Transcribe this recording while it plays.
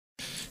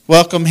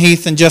welcome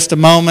Heath in just a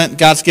moment.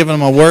 God's given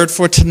him a word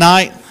for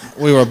tonight.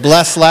 We were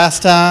blessed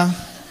last time.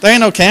 There ain't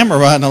no camera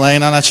running,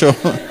 Elaine. I'm not sure.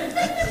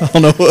 I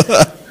don't know.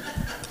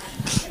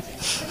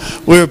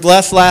 We were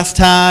blessed last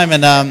time,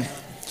 and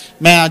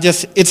man,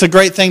 it's a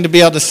great thing to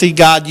be able to see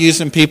God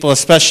using people,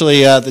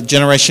 especially the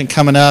generation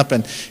coming up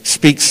and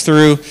speaks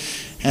through.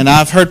 And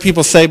I've heard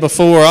people say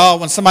before, oh,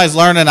 when somebody's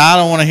learning, I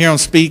don't want to hear them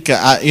speak,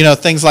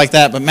 things like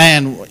that. But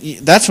man,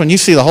 that's when you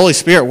see the Holy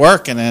Spirit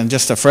working in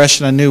just a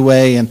fresh and a new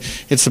way, and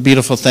it's a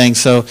beautiful thing.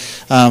 So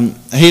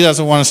he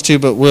doesn't want us to,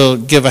 but we'll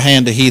give a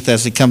hand to Heath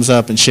as he comes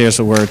up and shares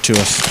a word to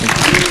us.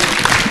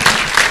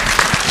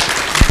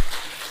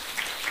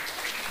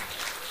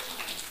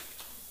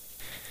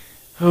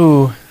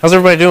 Ooh, how's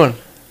everybody doing?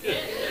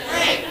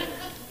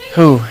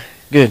 Ooh,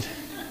 good.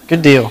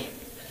 Good deal.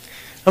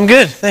 I'm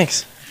good,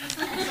 thanks.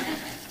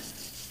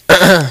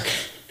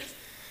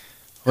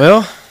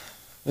 Well,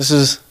 this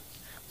is the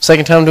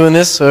second time doing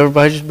this, so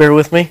everybody just bear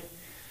with me.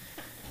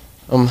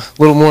 I'm a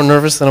little more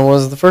nervous than I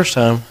was the first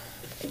time.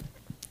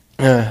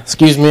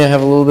 Excuse me, I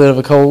have a little bit of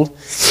a cold,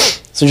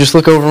 so just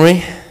look over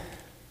me.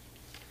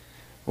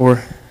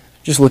 Or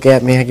just look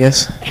at me, I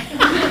guess.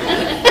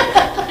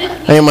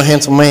 I am a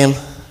handsome man.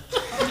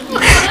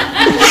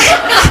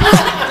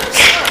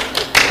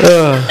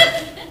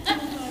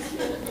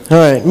 All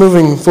right,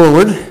 moving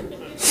forward.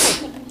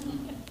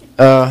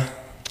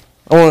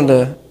 I wanted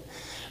to,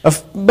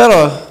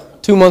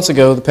 about 2 months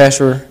ago, the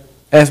pastor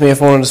asked me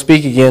if I wanted to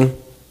speak again,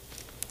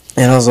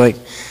 and I was like,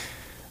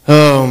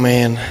 oh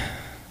man,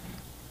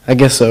 I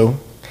guess so.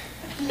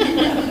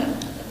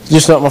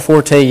 Just not my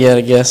forte yet,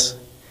 I guess.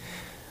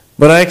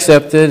 But I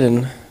accepted,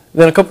 and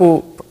then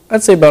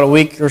I'd say about a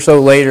week or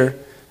so later,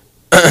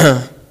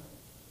 I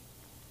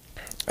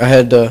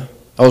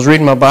was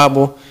reading my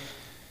Bible,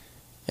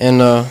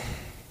 and I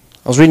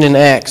was reading in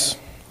Acts.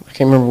 I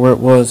can't remember where it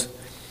was.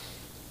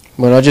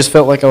 But I just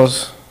felt like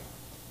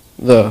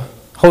the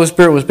Holy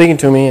Spirit was speaking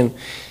to me and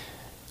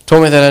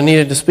told me that I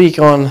needed to speak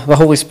on the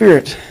Holy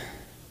Spirit.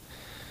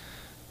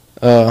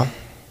 And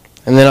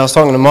then I was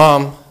talking to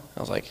Mom. I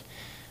was like,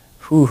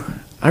 whew,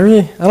 I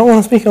don't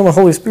want to speak on the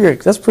Holy Spirit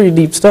because that's pretty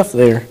deep stuff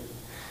there.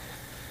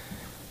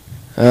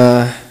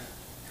 But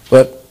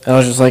I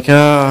was just like,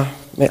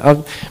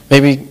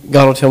 maybe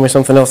God will tell me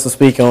something else to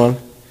speak on.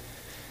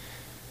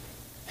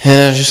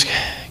 And I just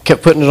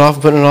kept putting it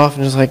off,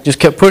 and just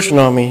kept pushing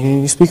on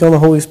me. You speak on the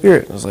Holy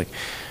Spirit. I was like,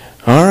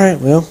 all right,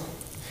 well,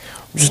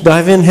 just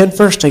dive in head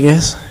first, I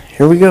guess.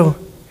 Here we go.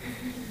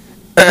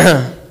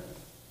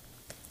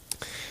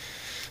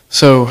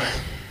 So,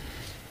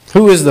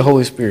 who is the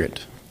Holy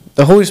Spirit?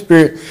 The Holy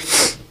Spirit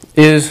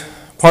is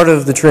part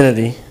of the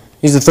Trinity.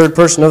 He's the third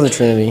person of the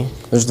Trinity.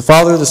 There's the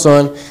Father, the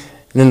Son, and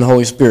then the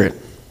Holy Spirit.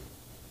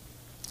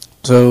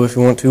 So, if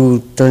you want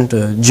to, turn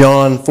to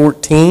John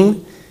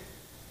 14.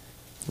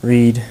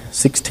 Read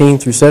 16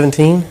 through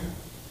 17.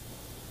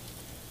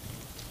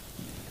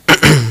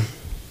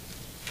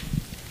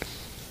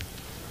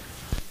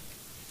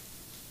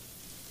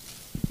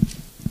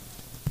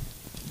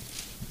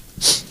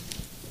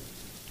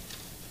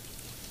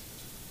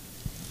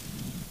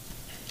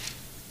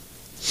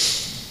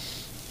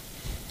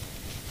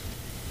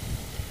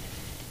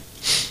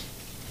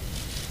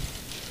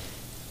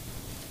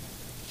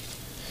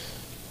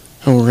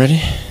 Are we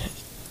ready?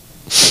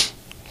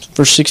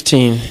 Verse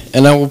 16,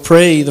 and I will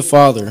pray the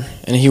Father,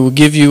 and he will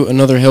give you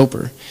another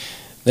helper,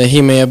 that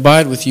he may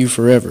abide with you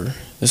forever,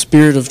 the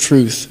Spirit of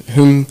truth,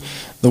 whom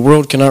the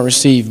world cannot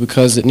receive,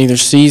 because it neither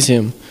sees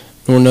him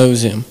nor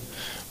knows him.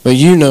 But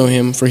you know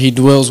him, for he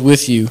dwells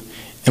with you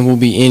and will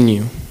be in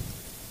you.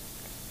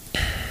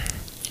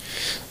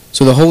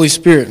 So the Holy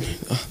Spirit,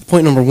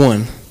 point number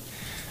 1,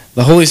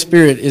 the Holy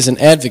Spirit is an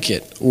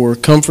advocate, or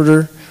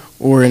comforter,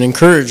 or an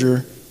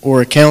encourager, or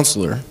a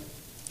counselor.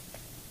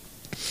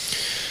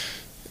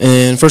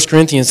 And 1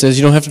 Corinthians says,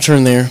 you don't have to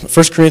turn there,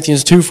 1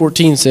 Corinthians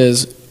 2:14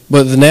 says,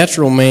 but the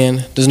natural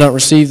man does not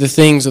receive the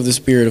things of the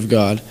Spirit of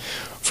God,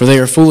 for they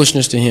are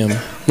foolishness to him,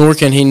 nor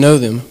can he know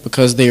them,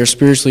 because they are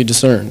spiritually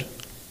discerned.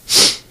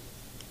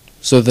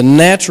 So the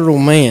natural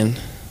man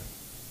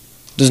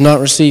does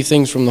not receive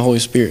things from the Holy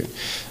Spirit.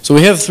 So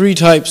we have 3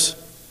 types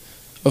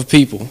of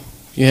people.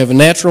 You have a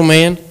natural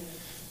man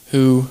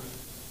who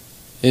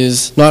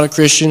is not a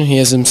Christian. He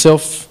has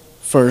himself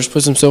first,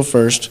 puts himself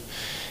first.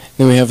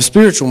 Then we have a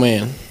spiritual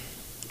man,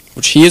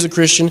 which he is a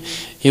Christian.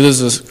 He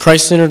lives a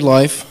Christ-centered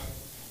life,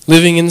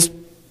 lives in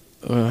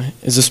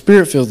the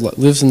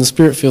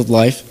Spirit-filled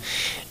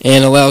life,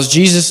 and allows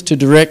Jesus to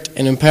direct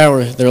and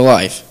empower their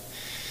life.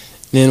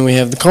 Then we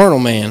have the carnal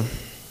man,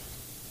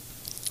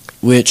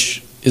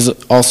 which is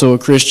also a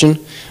Christian,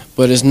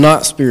 but is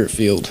not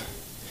Spirit-filled,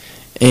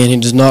 and he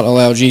does not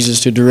allow Jesus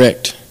to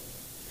direct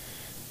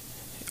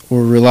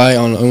or rely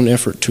on own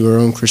effort to our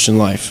own Christian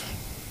life.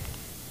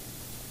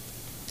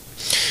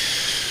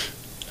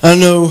 I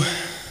know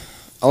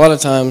a lot of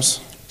times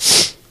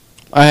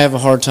I have a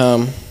hard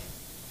time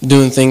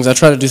doing things. I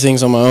try to do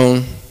things on my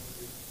own.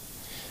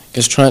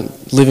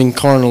 Because living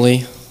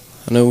carnally,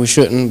 I know we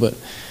shouldn't, but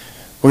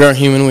we are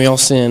human. We all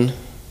sin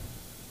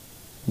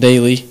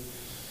daily.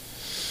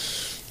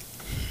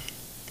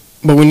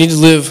 But we need to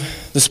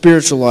live the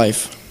spiritual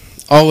life,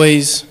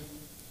 always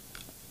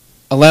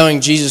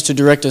allowing Jesus to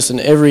direct us in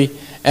every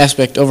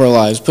aspect of our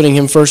lives, putting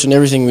Him first in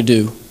everything we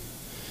do.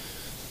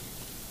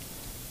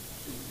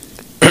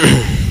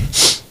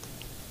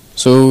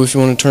 So if you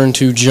want to turn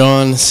to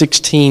John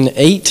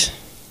 16:8.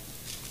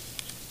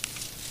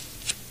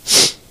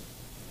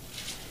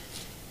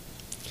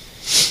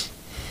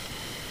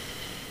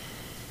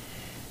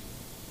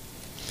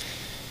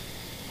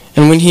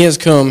 And when He has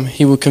come,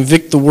 He will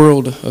convict the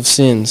world of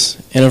sins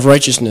and of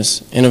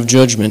righteousness and of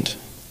judgment.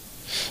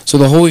 So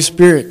the Holy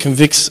Spirit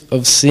convicts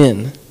of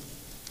sin.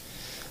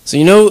 So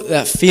you know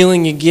that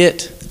feeling you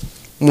get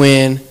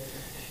when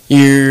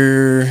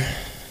you're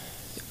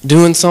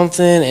doing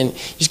something and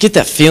you just get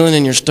that feeling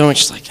in your stomach,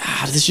 just like,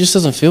 this just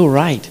doesn't feel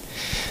right.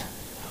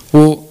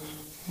 Well,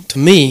 to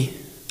me,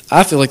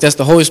 I feel like that's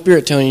the Holy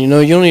Spirit telling you,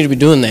 you don't need to be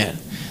doing that.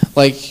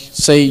 Like,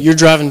 say you're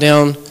driving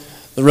down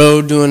the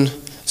road doing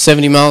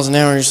 70 miles an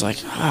hour, and you're just like,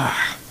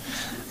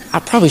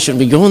 I probably shouldn't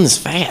be going this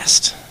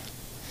fast.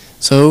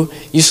 So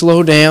you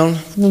slow down,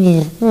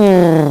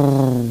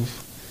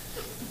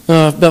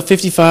 about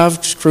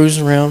 55, just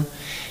cruising around.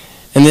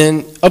 And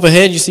then up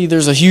ahead, you see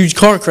there's a huge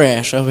car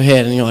crash up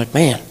ahead, and you're like,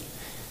 man,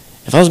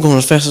 if I was going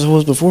as fast as I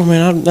was before,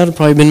 man, that would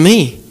probably been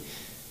me.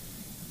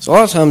 So a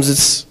lot of times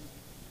it's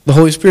the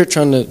Holy Spirit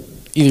trying to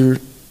either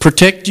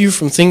protect you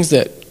from things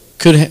that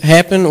could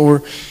happen,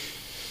 or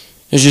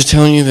is just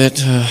telling you that,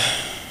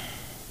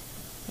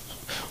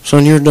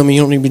 son, you're a dummy,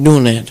 you don't need to be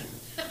doing that.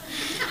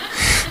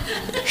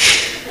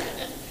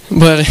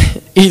 But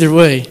either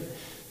way,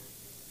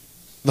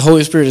 the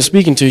Holy Spirit is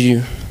speaking to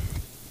you,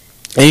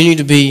 and you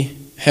need to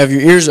have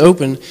your ears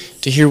open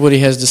to hear what He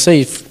has to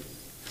say.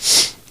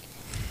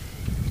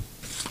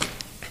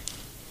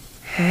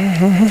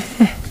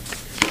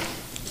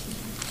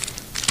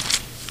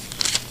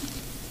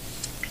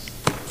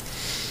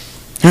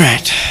 All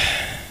right,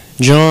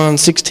 John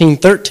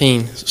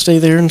 16:13. So stay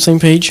there on the same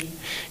page,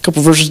 a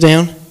couple verses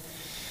down.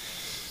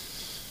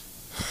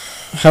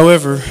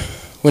 However,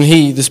 when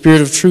He, the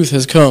Spirit of truth,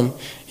 has come,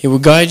 He will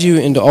guide you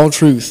into all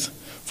truth,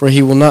 for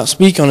He will not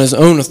speak on His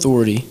own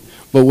authority,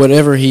 but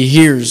whatever He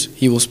hears,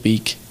 He will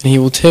speak, and He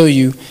will tell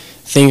you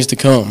things to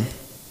come.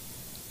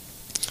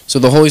 So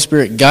the Holy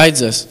Spirit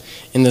guides us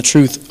in the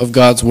truth of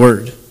God's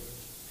Word.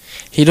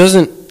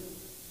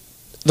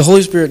 The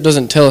Holy Spirit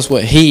doesn't tell us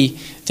what He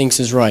thinks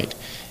is right.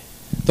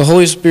 The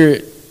Holy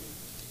Spirit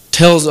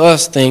tells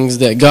us things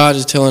that God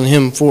is telling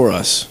Him for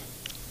us.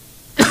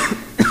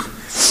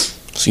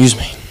 Excuse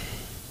me.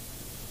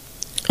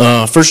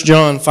 1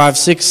 John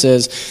 5:6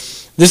 says,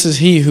 "This is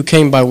He who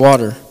came by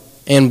water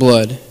and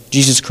blood,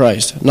 Jesus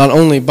Christ, not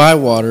only by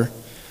water,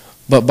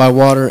 but by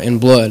water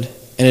and blood.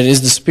 And it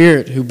is the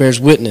Spirit who bears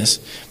witness,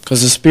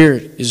 because the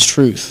Spirit is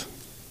truth."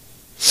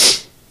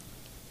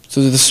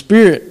 So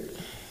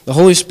the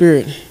Holy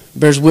Spirit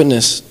bears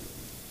witness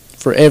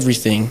for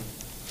everything.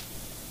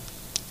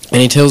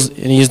 And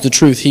He is the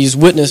truth. He's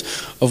witness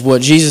of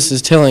what Jesus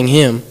is telling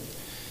Him.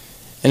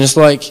 And it's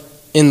like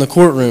in the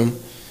courtroom,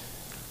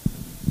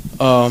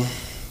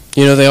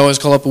 they always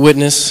call up a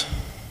witness,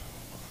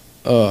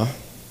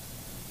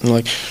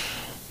 like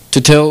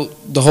to tell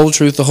the whole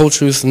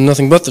truth, and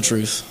nothing but the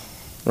truth,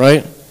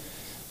 right?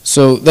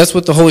 So that's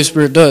what the Holy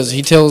Spirit does.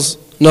 He tells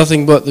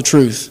nothing but the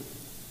truth,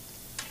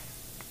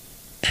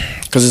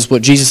 because it's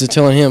what Jesus is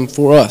telling Him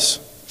for us.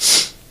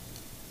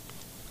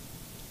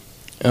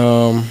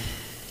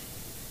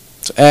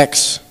 So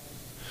Acts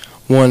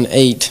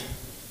 1:8.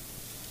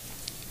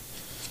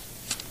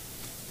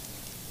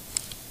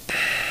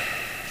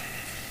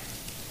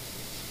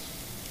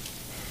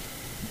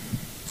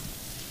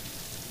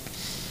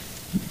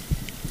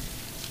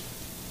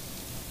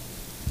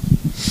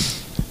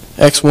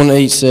 Acts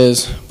 1:8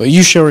 says, "But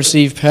you shall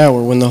receive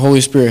power when the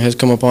Holy Spirit has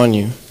come upon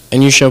you,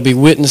 and you shall be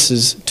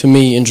witnesses to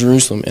me in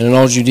Jerusalem and in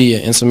all Judea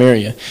and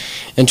Samaria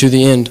and to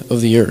the end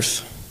of the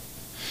earth."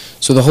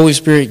 So the Holy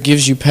Spirit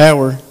gives you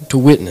power to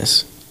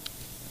witness.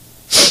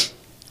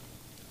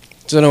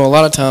 So I know a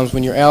lot of times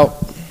when you're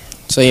out,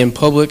 say in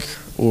public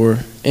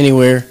or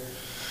anywhere,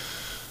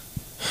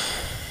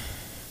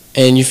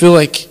 and you feel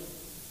like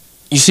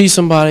you see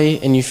somebody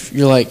and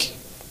you're like,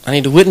 I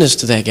need to witness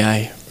to that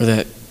guy or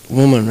that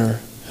woman or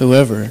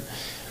whoever,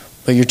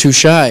 but you're too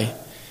shy.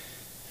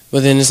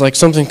 But then it's like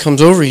something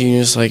comes over you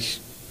and it's like,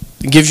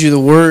 it gives you the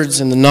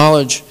words and the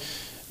knowledge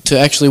to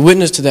actually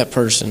witness to that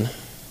person.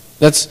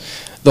 That's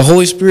the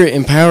Holy Spirit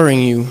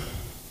empowering you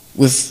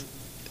with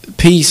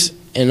peace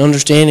and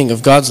understanding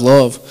of God's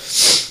love.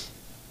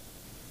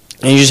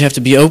 And you just have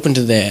to be open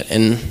to that.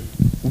 And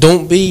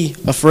don't be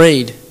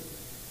afraid,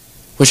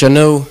 which I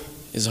know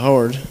is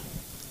hard,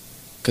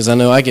 because I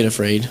know I get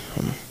afraid,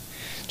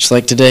 just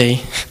like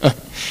today.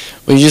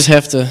 But you just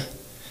have to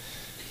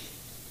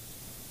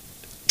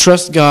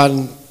trust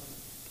God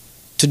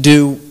to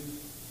do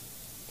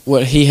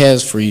what He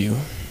has for you,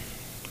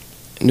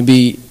 and to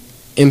be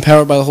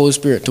empowered by the Holy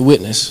Spirit to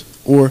witness,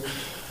 or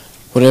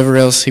whatever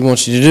else He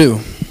wants you to do.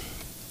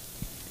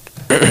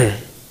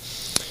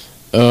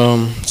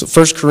 So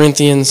 1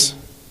 Corinthians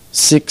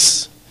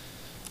 6,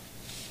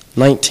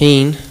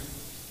 19.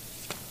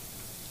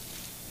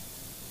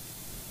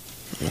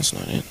 That's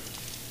not it.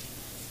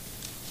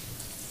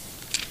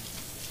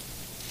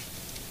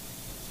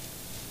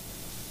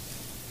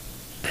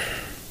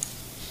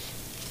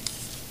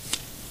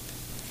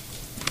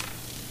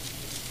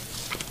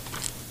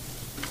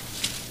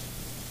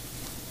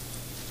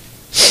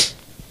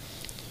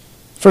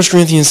 First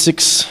Corinthians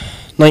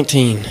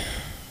 6:19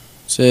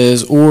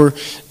 says, "Or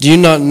do you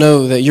not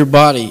know that your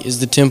body is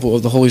the temple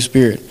of the Holy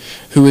Spirit,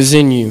 who is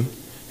in you,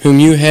 whom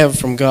you have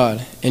from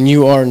God, and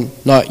you are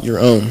not your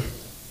own?"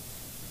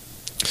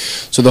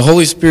 So the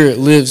Holy Spirit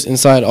lives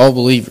inside all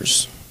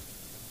believers.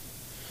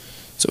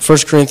 So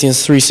 1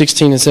 Corinthians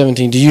 3:16 and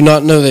 17, "Do you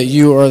not know that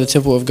you are the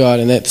temple of God,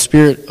 and that the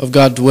Spirit of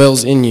God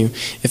dwells in you?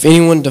 If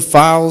anyone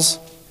defiles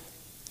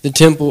the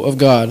temple of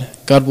God,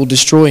 God will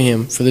destroy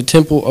him, for the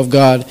temple of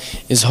God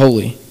is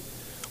holy,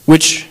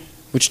 which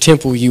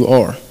temple you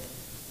are."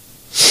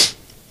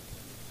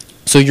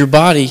 So your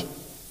body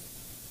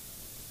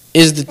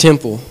is the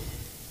temple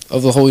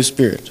of the Holy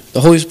Spirit.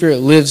 The Holy Spirit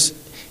lives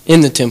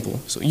in the temple.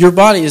 So your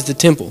body is the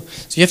temple.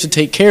 So you have to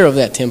take care of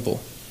that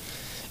temple.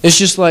 It's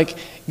just like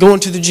going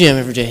to the gym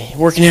every day,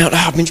 working out,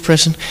 bench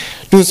pressing,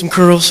 doing some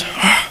curls.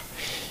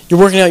 You're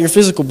working out your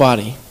physical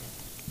body,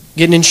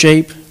 getting in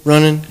shape,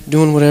 running,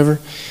 doing whatever.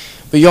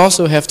 But you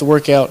also have to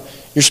work out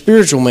your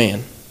spiritual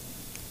man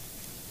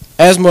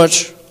as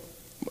much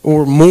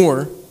or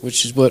more,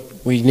 which is what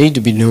we need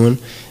to be doing,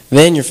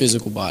 than your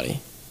physical body.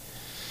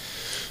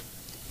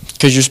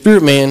 Because your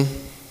spirit man,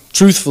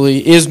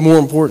 truthfully, is more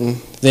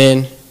important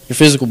than your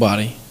physical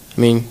body.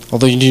 I mean,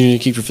 although you do need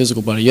to keep your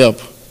physical body up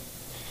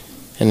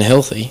and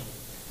healthy,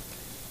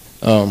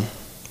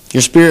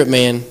 your spirit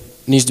man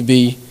needs to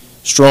be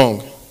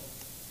strong.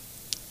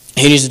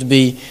 He needs to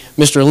be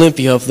Mr.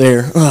 Olympia up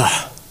there,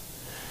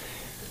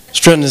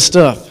 strutting his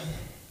stuff.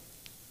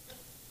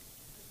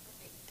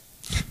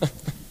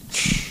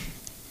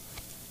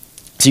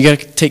 So you got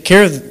to take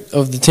care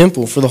of the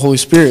temple for the Holy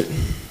Spirit.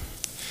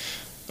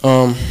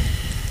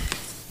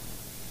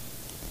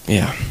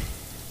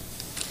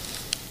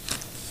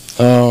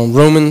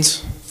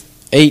 Romans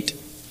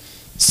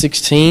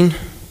 8:16.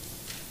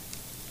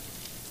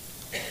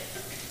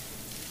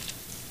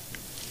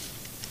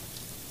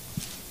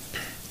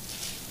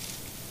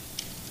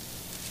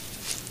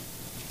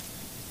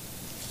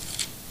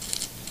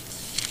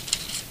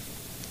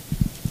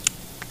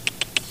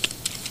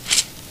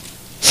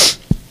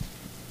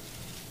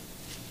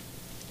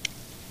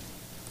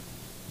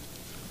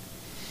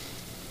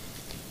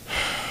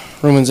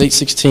 Romans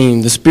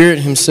 8:16, "The Spirit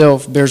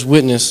himself bears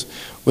witness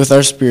with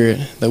our spirit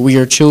that we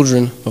are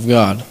children of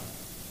God."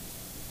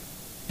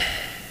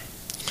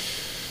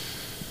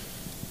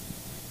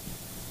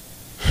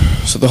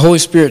 So the Holy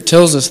Spirit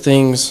tells us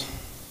things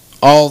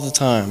all the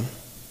time.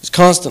 He's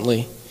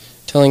constantly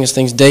telling us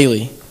things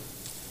daily.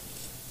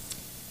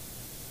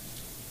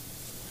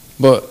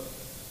 But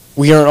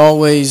we aren't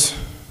always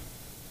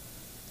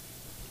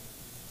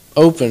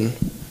open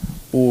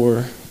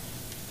or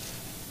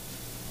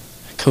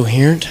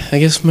coherent, I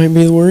guess might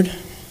be the word,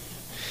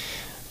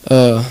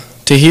 to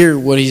hear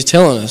what he's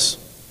telling us.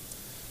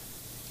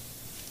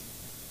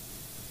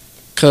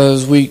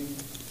 Because we,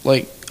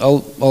 like a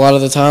lot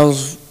of the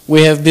times,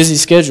 we have busy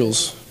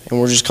schedules and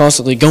we're just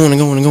constantly going and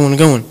going and going and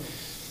going.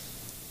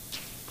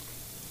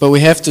 But we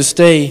have to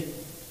stay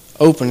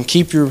open,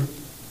 keep your,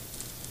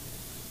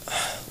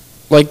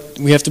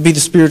 we have to be the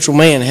spiritual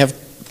man, have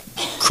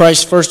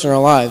Christ first in our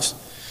lives,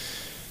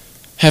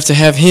 have to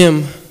have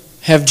him,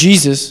 have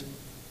Jesus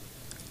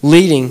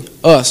leading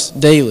us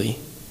daily.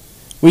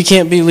 We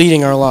can't be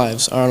leading our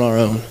lives on our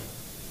own.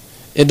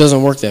 It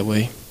doesn't work that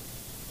way.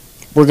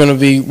 We're going to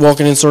be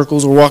walking in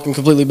circles or walking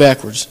completely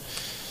backwards.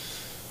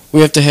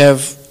 We have to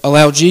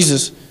allow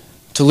Jesus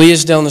to lead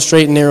us down the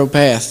straight and narrow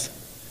path,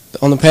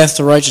 on the path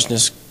to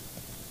righteousness,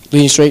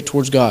 leading straight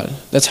towards God.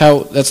 That's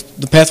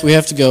the path we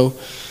have to go,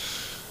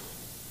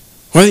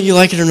 whether you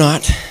like it or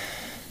not.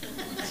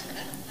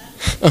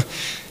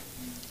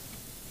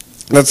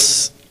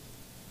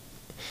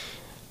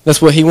 That's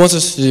what he wants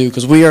us to do,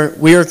 because we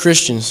are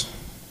Christians.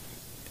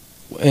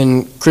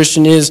 And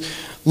Christian is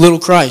little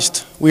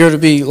Christ. We are to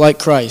be like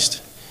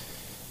Christ.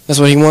 That's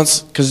what he wants,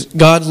 because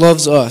God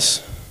loves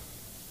us.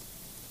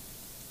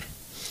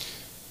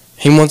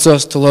 He wants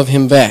us to love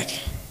him back.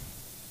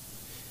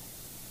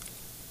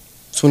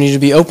 So we need to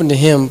be open to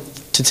him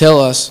to tell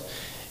us,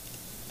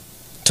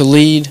 to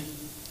lead,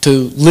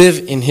 to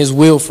live in his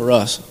will for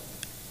us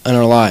and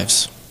our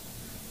lives.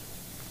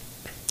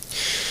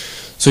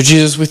 So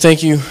Jesus, we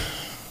thank you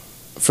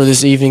for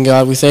this evening,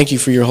 God. We thank you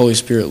for your Holy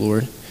Spirit,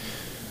 Lord.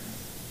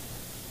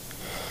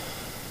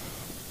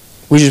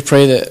 We just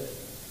pray that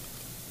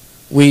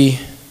we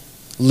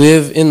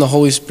live in the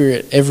Holy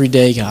Spirit every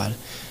day, God.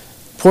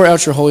 Pour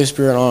out your Holy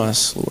Spirit on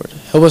us, Lord.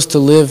 Help us to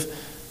live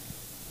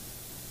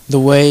the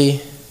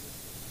way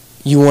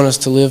you want us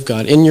to live,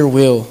 God, in your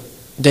will,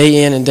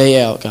 day in and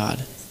day out, God.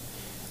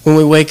 When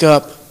we wake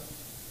up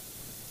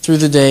through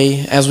the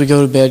day, as we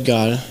go to bed,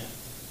 God,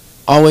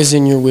 always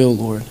in your will,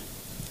 Lord.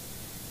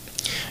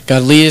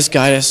 God, lead us,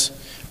 guide us,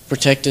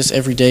 protect us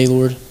every day,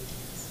 Lord.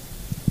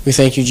 We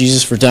thank you,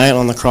 Jesus, for dying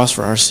on the cross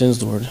for our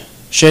sins, Lord,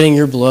 shedding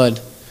your blood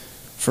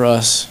for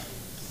us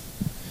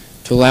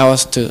to allow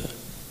us to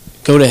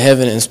go to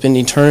heaven and spend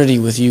eternity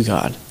with you,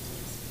 God.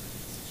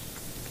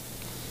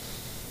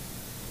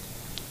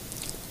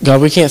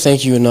 God, we can't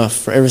thank you enough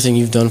for everything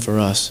you've done for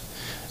us.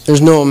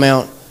 There's no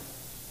amount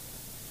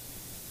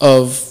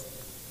of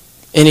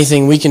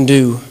anything we can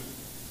do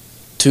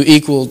to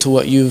equal to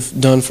what you've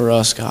done for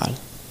us, God.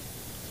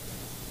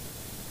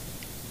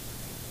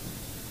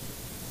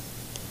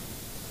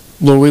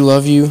 Lord, we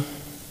love you.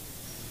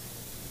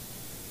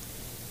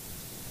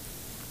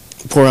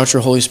 Pour out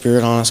your Holy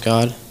Spirit on us,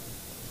 God.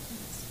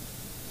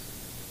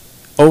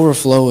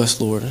 Overflow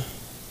us, Lord.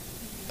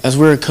 As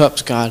we're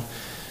cups, God,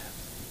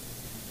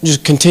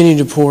 just continue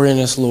to pour in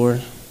us,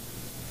 Lord.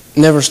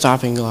 Never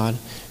stopping, God,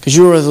 because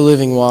you are the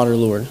living water,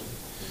 Lord.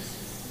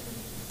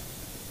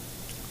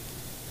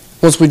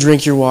 Once we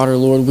drink your water,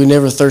 Lord, we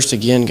never thirst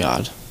again,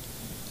 God.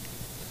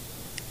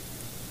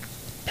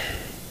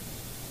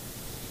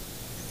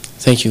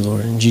 Thank you,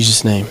 Lord. In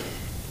Jesus' name,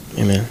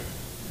 amen.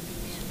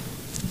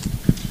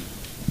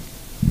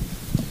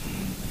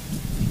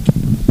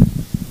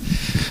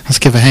 Let's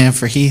give a hand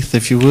for Heath,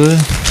 if you would.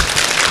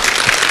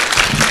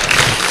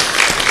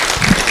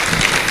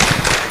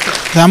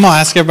 Now I'm going to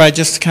ask everybody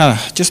just to kind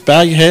of just bow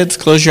your heads,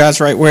 close your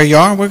eyes right where you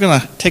are. We're going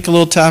to take a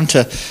little time to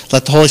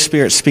let the Holy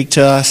Spirit speak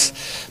to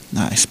us.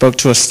 He spoke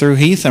to us through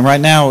Heath, and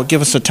right now will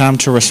give us a time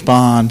to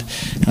respond.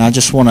 And I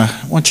just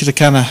want you to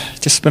kind of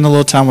just spend a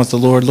little time with the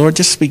Lord. Lord,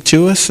 just speak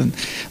to us and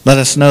let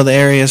us know the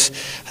areas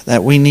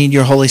that we need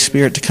your Holy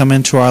Spirit to come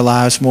into our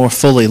lives more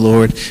fully,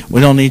 Lord.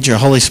 We don't need your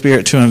Holy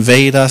Spirit to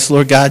invade us.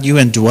 Lord God, you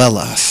indwell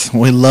us.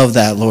 We love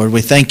that, Lord.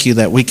 We thank you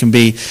that we can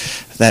be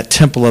that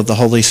temple of the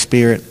Holy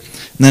Spirit.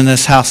 And in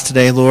this house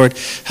today, Lord,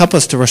 help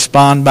us to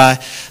respond by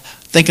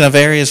thinking of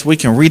areas we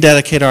can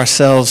rededicate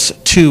ourselves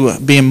to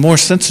being more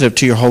sensitive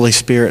to your Holy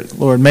Spirit.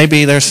 Lord,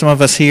 maybe there's some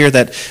of us here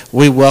that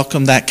we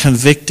welcome that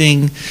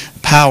convicting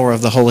power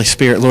of the Holy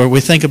Spirit. Lord,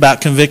 we think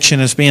about conviction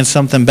as being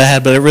something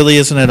bad, but it really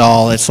isn't at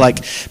all. It's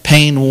like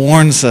pain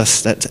warns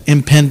us that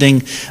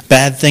impending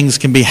bad things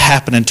can be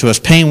happening to us.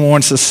 Pain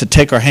warns us to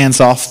take our hands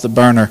off the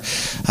burner.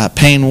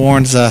 Pain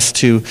warns us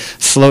to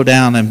slow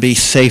down and be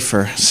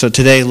safer. So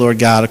today, Lord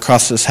God,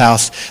 across this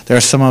house, there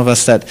are some of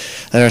us that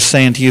are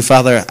saying to you,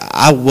 Father,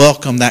 I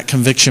welcome that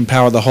conviction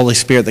power of the Holy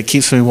Spirit that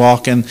keeps me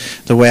walking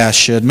the way I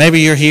should.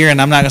 Maybe you're here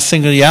and I'm not going to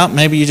single you out.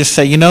 Maybe you just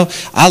say,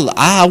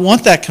 I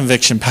want that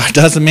conviction power. It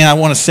doesn't mean I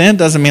want to sin.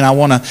 Doesn't mean I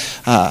want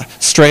to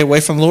stray away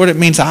from the Lord. It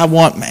means I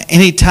want,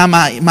 anytime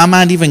my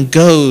mind even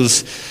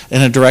goes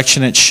in a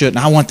direction it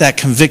shouldn't, I want that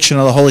conviction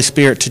of the Holy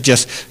Spirit to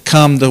just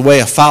come the way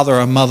a father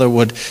or a mother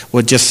would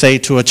just say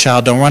to a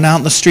child, don't run out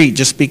in the street,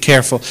 just be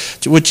careful.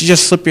 Would you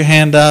just slip your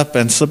hand up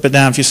and slip it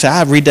down if you say,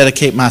 I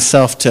rededicate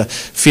myself to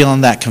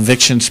feeling that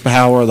conviction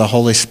power of the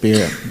Holy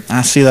Spirit.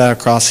 I see that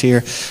across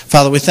here.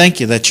 Father, we thank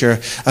you that you're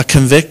a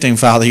convicting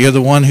Father. You're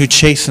the one who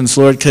chastens,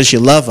 Lord, because you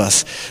love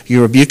us.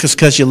 You rebuke us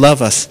because you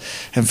love us.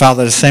 And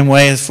Father, the same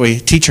way if we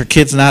teach our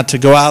kids not to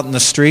go out in the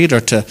street or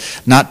to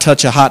not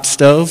touch a hot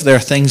stove, there are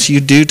things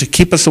you do to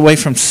keep us away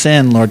from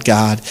sin, Lord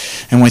God.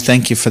 And we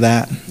thank you for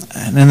that.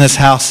 And in this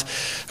house,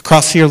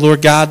 across here,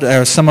 Lord God,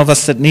 there are some of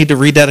us that need to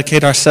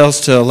rededicate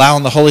ourselves to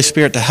allowing the Holy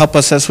Spirit to help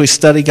us as we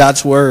study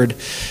God's Word.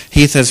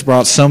 Heath has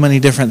brought so many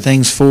different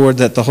things forward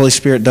that the Holy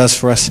Spirit does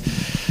for us.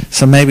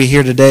 So maybe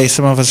here today,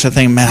 some of us are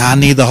thinking, man, I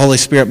need the Holy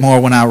Spirit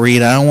more when I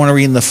read. I don't want to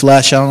read in the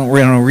flesh. I don't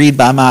want to read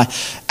by my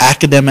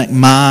academic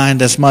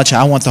mind as much.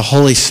 I want the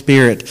Holy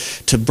Spirit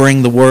to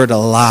bring the Word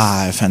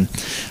alive. And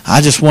I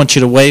just want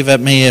you to wave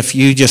at me if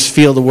you just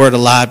feel the Word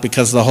alive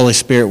because of the Holy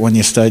Spirit when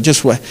you study.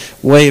 Just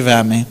wave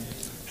at me.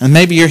 And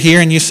maybe you're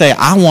here and you say,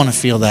 I want to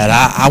feel that.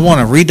 I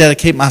want to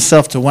rededicate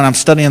myself to when I'm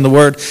studying the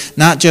Word,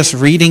 not just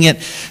reading it,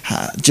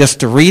 just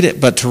to read it,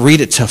 but to read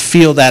it to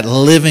feel that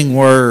living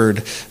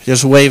Word.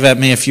 Just wave at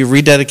me if you're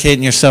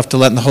rededicating yourself to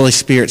letting the Holy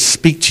Spirit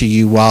speak to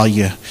you while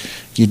you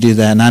do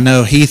that. And I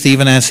know Heath,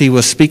 even as he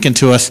was speaking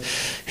to us,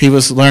 he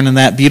was learning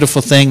that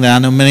beautiful thing that I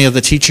know many of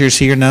the teachers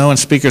here know and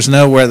speakers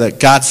know, where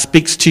that God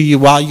speaks to you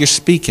while you're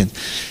speaking.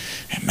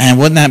 Man,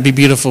 wouldn't that be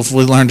beautiful if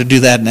we learned to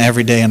do that in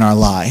every day in our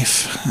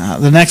life?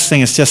 The next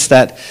thing is just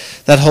that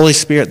Holy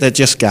Spirit that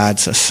just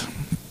guides us.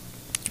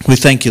 We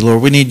thank you,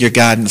 Lord. We need your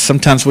guidance.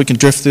 Sometimes we can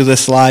drift through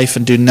this life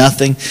and do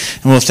nothing,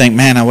 and we'll think,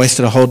 man, I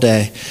wasted a whole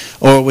day.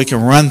 Or we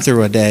can run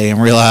through a day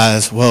and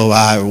realize, whoa,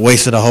 I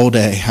wasted a whole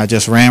day. I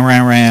just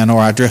ran, or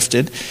I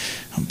drifted.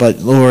 But,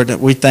 Lord,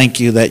 we thank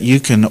you that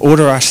you can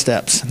order our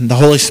steps. And the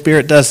Holy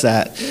Spirit does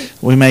that.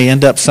 We may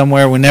end up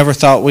somewhere we never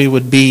thought we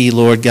would be,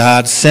 Lord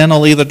God. Sin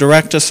will either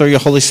direct us or your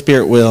Holy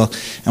Spirit will.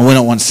 And we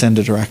don't want sin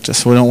to direct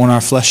us. We don't want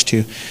our flesh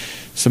to.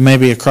 So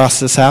maybe across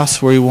this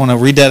house we want to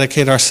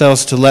rededicate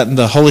ourselves to letting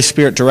the Holy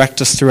Spirit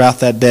direct us throughout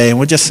that day. And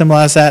we just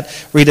symbolize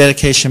that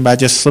rededication by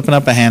just slipping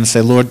up a hand and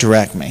say, Lord,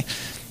 direct me.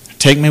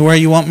 Take me where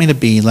you want me to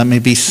be. Let me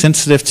be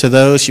sensitive to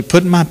those you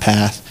put in my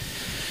path.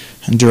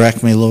 And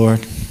direct me,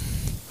 Lord.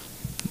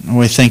 And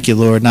we thank you,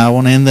 Lord. Now I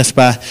want to end this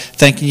by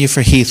thanking you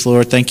for Heath,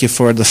 Lord. Thank you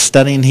for the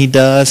studying he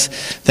does.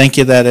 Thank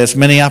you that as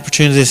many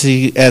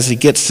opportunities as he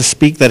gets to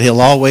speak, that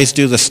he'll always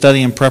do the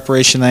study and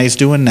preparation that he's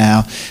doing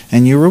now.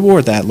 And you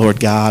reward that, Lord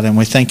God. And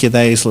we thank you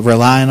that he's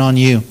relying on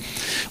you.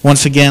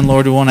 Once again,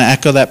 Lord, we want to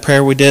echo that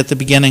prayer we did at the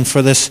beginning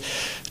for this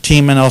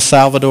team in El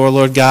Salvador,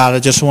 Lord God. I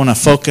just want to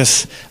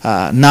focus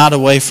not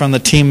away from the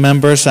team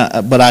members,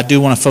 but I do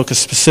want to focus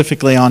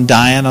specifically on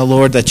Diana,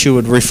 Lord, that you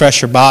would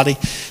refresh her body.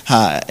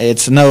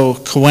 It's no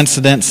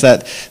coincidence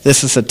that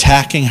this is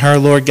attacking her,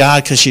 Lord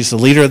God, because she's the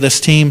leader of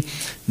this team.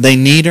 They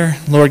need her.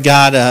 Lord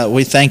God,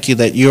 we thank you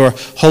that your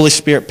Holy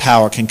Spirit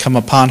power can come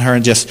upon her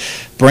and just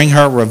bring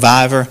her,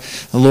 revive her.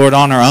 Lord,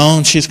 on her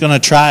own, she's going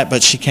to try it,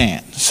 but she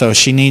can't. So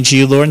she needs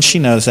you, Lord, and she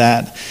knows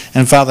that.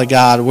 And Father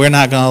God, we're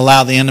not going to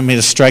allow the enemy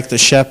to strike the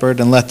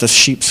shepherd and let the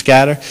sheep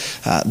scatter.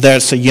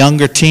 There's a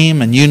younger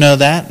team, and you know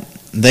that.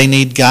 They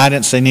need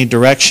guidance, they need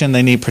direction,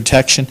 they need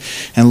protection.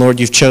 And Lord,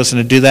 you've chosen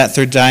to do that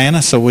through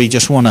Diana, so we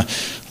just want to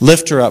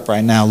lift her up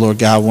right now, Lord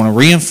God. We want to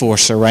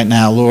reinforce her right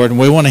now, Lord. And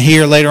we want to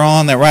hear later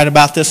on that right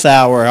about this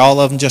hour,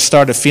 all of them just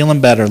started feeling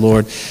better,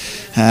 Lord.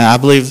 I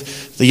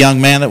believe the young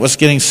man that was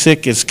getting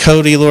sick is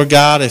Cody, Lord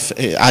God.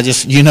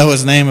 You know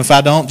his name. If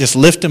I don't, just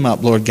lift him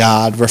up, Lord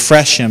God.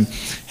 Refresh him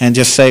and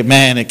just say,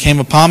 man, it came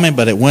upon me,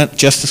 but it went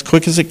just as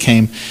quick as it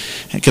came,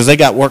 because they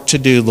got work to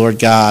do, Lord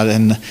God.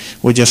 And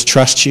we just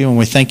trust you, and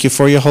we thank you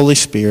for your Holy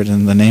Spirit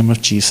in the name of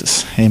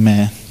Jesus.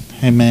 Amen.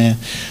 Amen.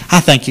 I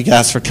thank you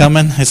guys for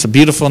coming. It's a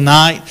beautiful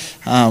night.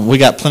 We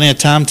got plenty of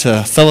time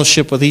to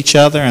fellowship with each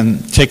other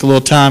and take a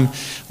little time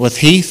with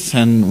Heath,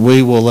 and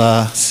we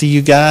will see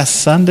you guys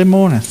Sunday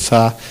morning.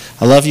 So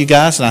I love you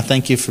guys, and I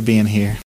thank you for being here.